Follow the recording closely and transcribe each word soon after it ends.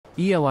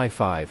ELI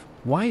 5.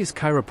 Why is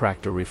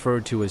chiropractor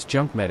referred to as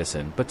junk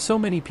medicine but so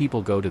many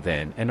people go to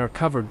them and are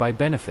covered by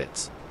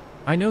benefits?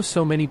 I know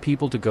so many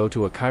people to go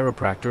to a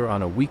chiropractor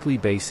on a weekly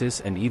basis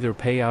and either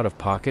pay out of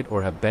pocket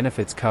or have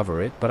benefits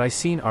cover it, but I've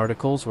seen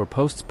articles or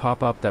posts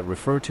pop up that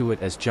refer to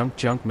it as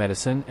junk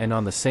medicine and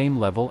on the same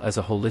level as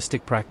a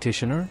holistic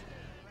practitioner?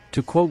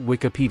 To quote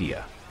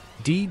Wikipedia,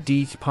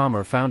 D.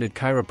 Palmer founded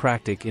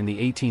chiropractic in the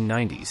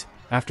 1890s.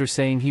 After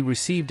saying he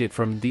received it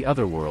from the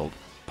other world,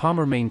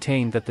 Palmer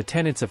maintained that the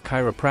tenets of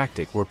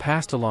chiropractic were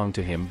passed along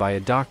to him by a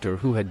doctor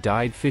who had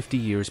died 50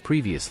 years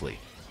previously.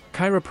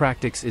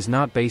 Chiropractics is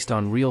not based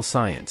on real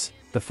science.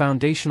 The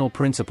foundational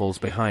principles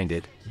behind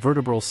it,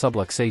 vertebral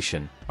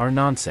subluxation, are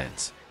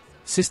nonsense.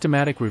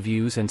 Systematic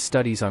reviews and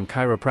studies on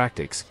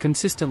chiropractics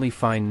consistently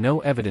find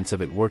no evidence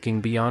of it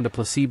working beyond a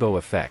placebo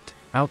effect,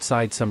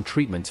 outside some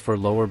treatments for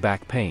lower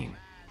back pain.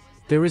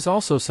 There is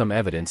also some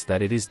evidence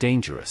that it is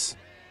dangerous.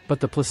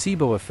 But the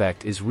placebo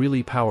effect is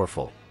really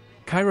powerful.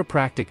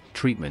 Chiropractic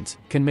treatments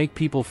can make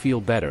people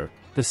feel better,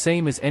 the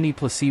same as any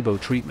placebo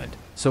treatment,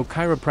 so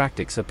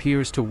chiropractics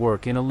appears to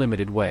work in a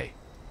limited way.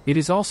 It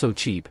is also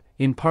cheap,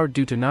 in part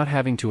due to not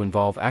having to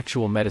involve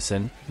actual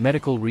medicine,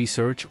 medical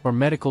research or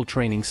medical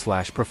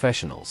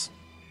training/professionals.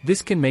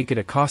 This can make it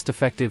a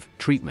cost-effective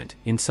treatment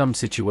in some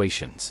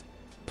situations.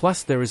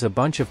 Plus there is a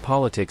bunch of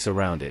politics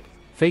around it.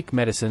 Fake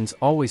medicines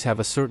always have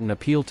a certain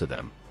appeal to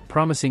them,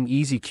 promising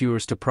easy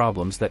cures to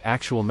problems that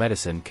actual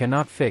medicine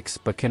cannot fix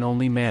but can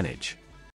only manage.